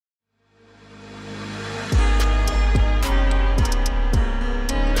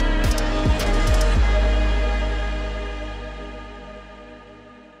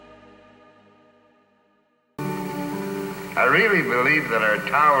really believe that our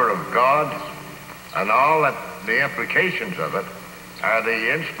Tower of God and all that the implications of it are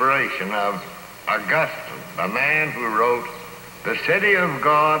the inspiration of Augustine, the man who wrote The City of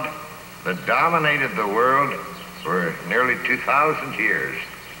God that dominated the world for nearly 2,000 years.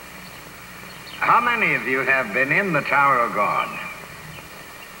 How many of you have been in the Tower of God?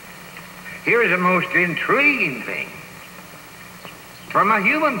 Here's a most intriguing thing from a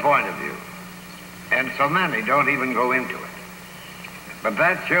human point of view, and so many don't even go into it. But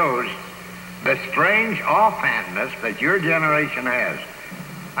that shows the strange offhandedness that your generation has.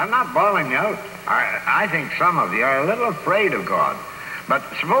 I'm not bawling you out. I think some of you are a little afraid of God. But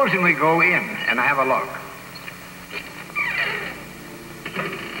supposing we go in and have a look.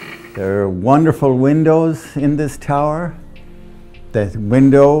 There are wonderful windows in this tower. The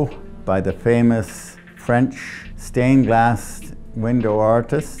window by the famous French stained glass window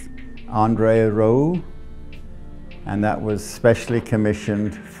artist, André Roux, and that was specially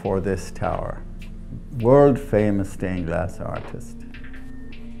commissioned for this tower. World famous stained glass artist.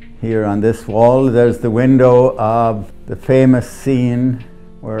 Here on this wall there's the window of the famous scene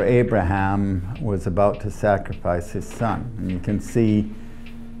where Abraham was about to sacrifice his son. And you can see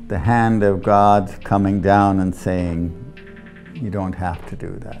the hand of God coming down and saying, you don't have to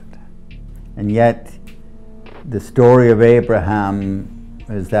do that. And yet the story of Abraham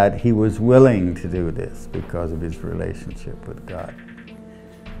is that he was willing to do this because of his relationship with God.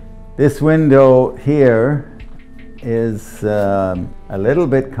 This window here is a little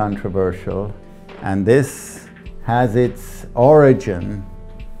bit controversial, and this has its origin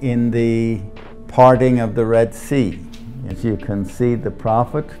in the parting of the Red Sea. As you can see, the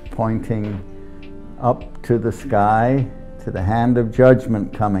prophet pointing up to the sky, to the hand of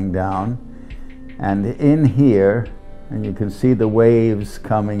judgment coming down, and in here, and you can see the waves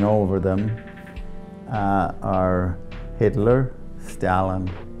coming over them, are Hitler, Stalin,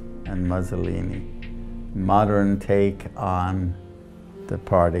 and Mussolini. Modern take on the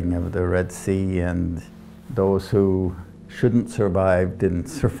parting of the Red Sea, and those who shouldn't survive didn't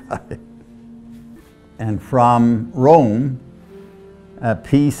survive. And from Rome, a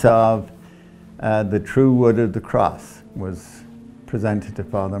piece of the true wood of the cross was presented to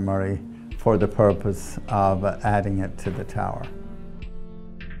Father Murray for the purpose of adding it to the tower.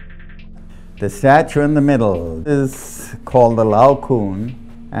 The statue in the middle is called the Laocoon,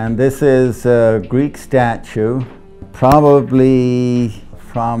 and this is a Greek statue, probably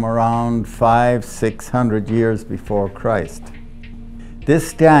from around 500–600 years before Christ. This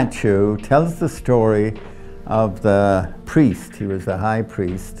statue tells the story of the priest. He was the high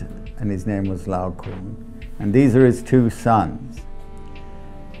priest, and his name was Laocoon. And these are his two sons.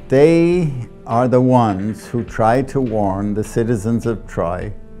 They are the ones who tried to warn the citizens of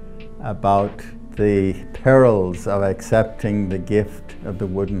Troy about the perils of accepting the gift of the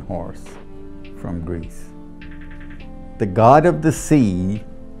wooden horse from Greece. The god of the sea,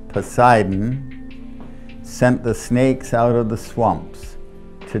 Poseidon, sent the snakes out of the swamps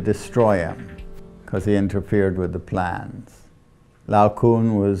to destroy him because he interfered with the plans.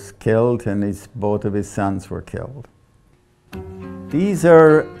 Laocoon was killed, and both of his sons were killed. These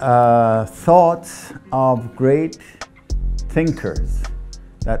are thoughts of great thinkers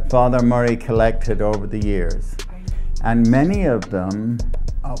that Father Murray collected over the years. And many of them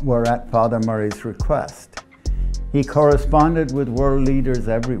were at Father Murray's request. He corresponded with world leaders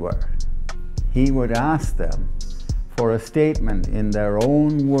everywhere. He would ask them for a statement in their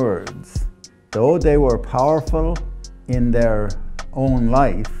own words, though they were powerful in their own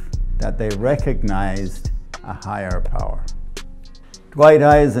life, that they recognized a higher power. Dwight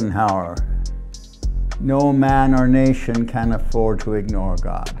Eisenhower, no man or nation can afford to ignore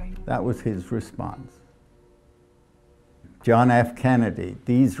God. That was his response. John F. Kennedy,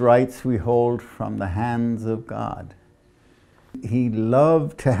 these rights we hold from the hands of God. He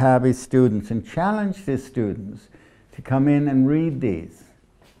loved to have his students and challenged his students to come in and read these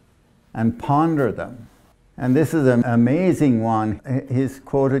and ponder them. And this is an amazing one. He's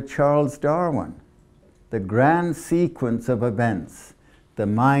quoted Charles Darwin. The grand sequence of events the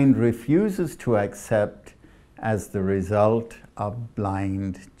mind refuses to accept as the result of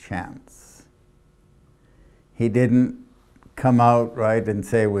blind chance. He didn't come out right and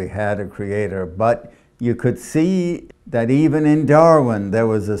say we had a creator, but you could see that even in Darwin there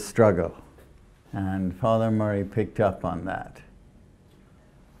was a struggle. And Father Murray picked up on that.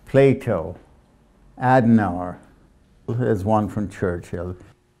 Plato, Adenauer, there's one from Churchill,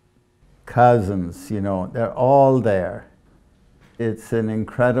 Cousins, you know, they're all there. It's an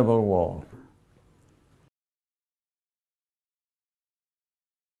incredible wall.